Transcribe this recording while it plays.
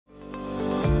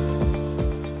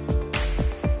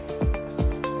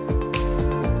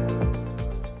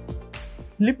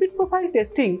Lipid profile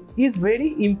testing is very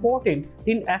important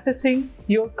in assessing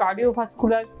your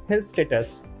cardiovascular health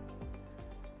status.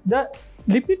 The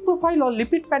lipid profile or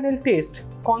lipid panel test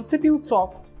constitutes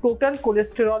of total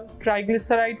cholesterol,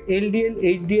 triglyceride, LDL,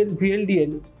 HDL,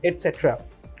 VLDL, etc.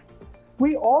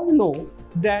 We all know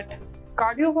that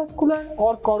cardiovascular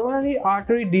or coronary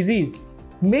artery disease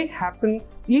may happen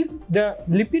if the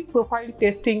lipid profile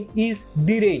testing is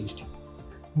deranged.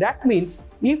 That means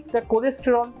if the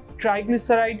cholesterol,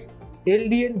 triglyceride,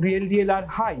 LDL, VLDL are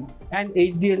high and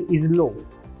HDL is low.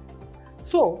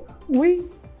 So we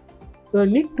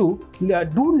need to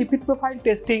do lipid profile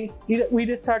testing with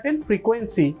a certain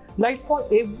frequency, like for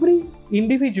every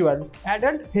individual,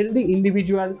 adult healthy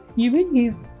individual, even he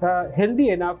is healthy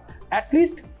enough, at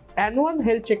least annual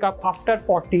health checkup after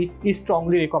 40 is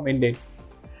strongly recommended.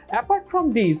 Apart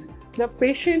from these, the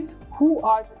patients who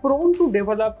are prone to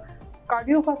develop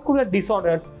cardiovascular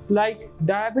disorders like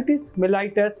diabetes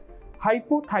mellitus,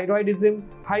 hypothyroidism,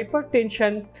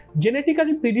 hypertension,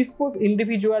 genetically predisposed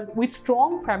individual with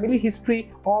strong family history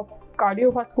of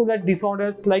cardiovascular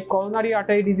disorders like coronary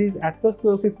artery disease,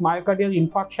 atherosclerosis, myocardial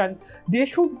infarction, they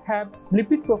should have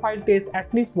lipid profile test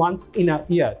at least once in a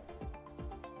year.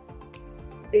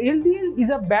 LDL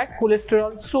is a bad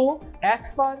cholesterol, so as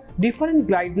per different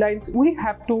guidelines, we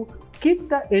have to keep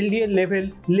the LDL level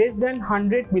less than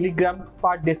 100 mg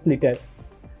per deciliter.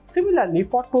 Similarly,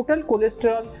 for total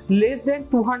cholesterol, less than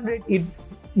 200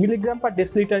 mg per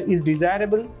deciliter is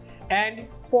desirable, and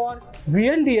for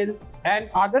VLDL and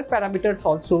other parameters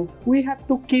also, we have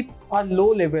to keep a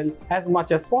low level as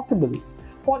much as possible.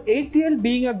 For HDL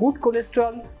being a good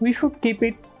cholesterol, we should keep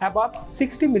it above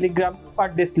 60 mg per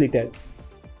deciliter.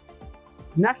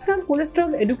 National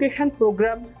Cholesterol Education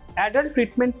Program Adult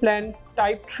Treatment Plan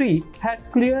Type 3 has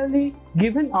clearly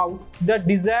given out the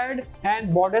desired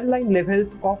and borderline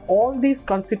levels of all these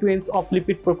constituents of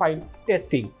lipid profile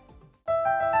testing.